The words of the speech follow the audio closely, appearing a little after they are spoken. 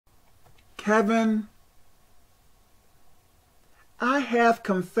Kevin, I have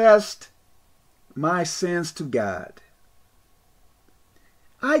confessed my sins to God.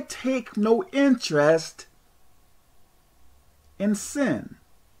 I take no interest in sin.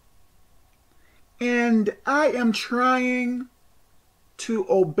 And I am trying to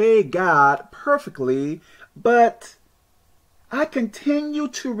obey God perfectly, but I continue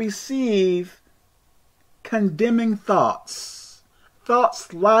to receive condemning thoughts.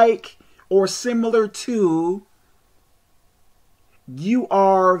 Thoughts like or similar to, you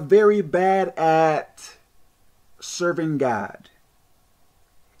are very bad at serving God.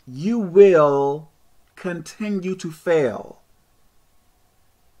 You will continue to fail.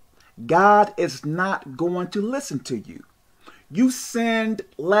 God is not going to listen to you. You sinned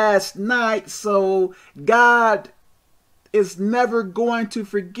last night, so God is never going to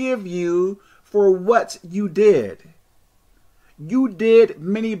forgive you for what you did. You did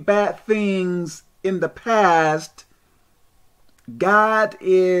many bad things in the past. God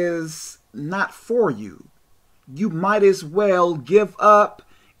is not for you. You might as well give up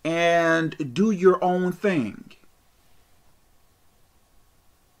and do your own thing.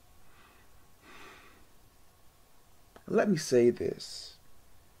 Let me say this,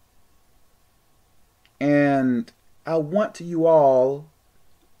 and I want you all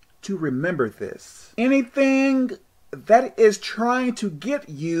to remember this. Anything that is trying to get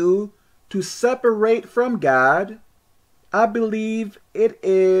you to separate from God, I believe it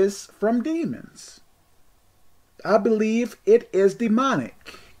is from demons. I believe it is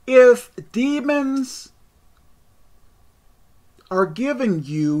demonic. If demons are giving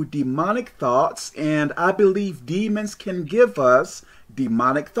you demonic thoughts, and I believe demons can give us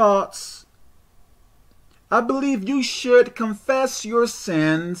demonic thoughts, I believe you should confess your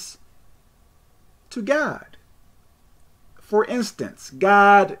sins to God. For instance,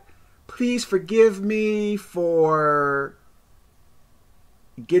 God, please forgive me for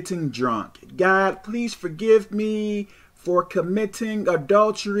getting drunk. God, please forgive me for committing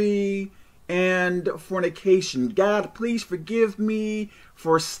adultery and fornication. God, please forgive me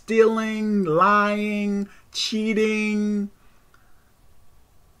for stealing, lying, cheating,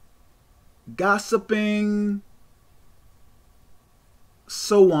 gossiping,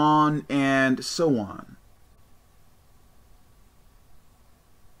 so on and so on.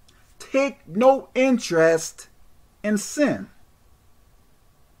 Take no interest in sin.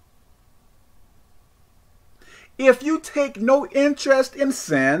 If you take no interest in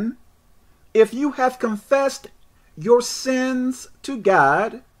sin, if you have confessed your sins to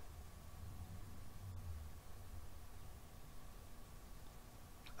God,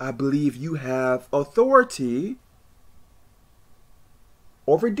 I believe you have authority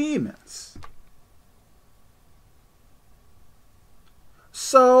over demons.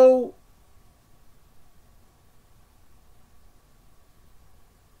 So,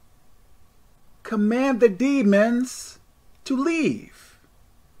 command the demons to leave.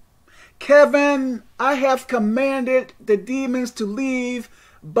 Kevin, I have commanded the demons to leave,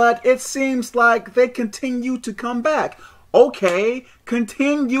 but it seems like they continue to come back. Okay,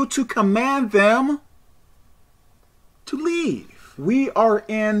 continue to command them to leave. We are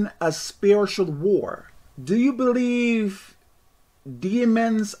in a spiritual war. Do you believe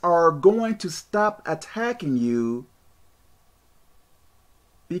demons are going to stop attacking you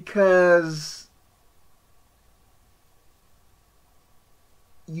because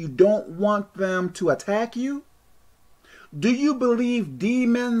you don't want them to attack you? Do you believe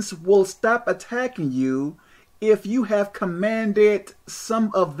demons will stop attacking you if you have commanded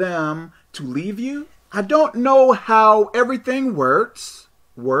some of them to leave you? I don't know how everything works,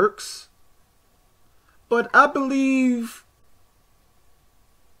 but I believe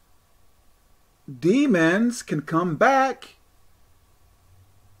demons can come back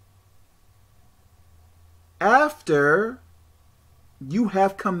after you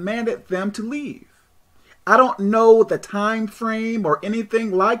have commanded them to leave. I don't know the time frame or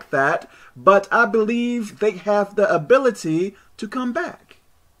anything like that, but I believe they have the ability to come back.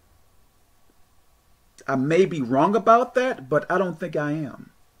 I may be wrong about that, but I don't think I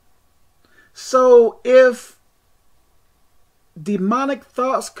am. So if demonic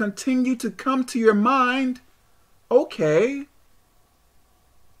thoughts continue to come to your mind, okay,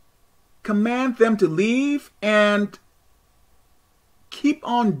 command them to leave and keep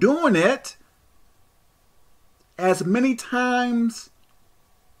on doing it as many times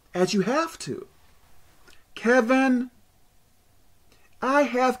as you have to. Kevin, I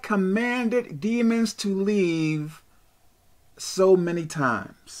have commanded demons to leave so many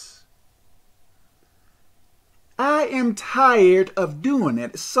times. I am tired of doing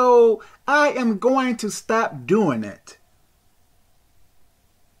it, so I am going to stop doing it.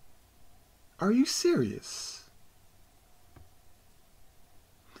 Are you serious?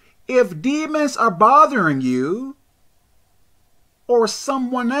 If demons are bothering you or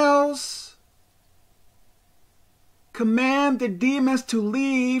someone else, command the demons to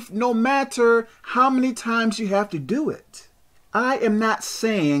leave no matter how many times you have to do it. I am not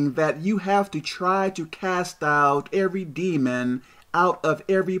saying that you have to try to cast out every demon out of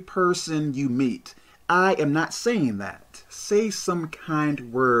every person you meet. I am not saying that. Say some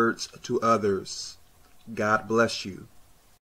kind words to others. God bless you.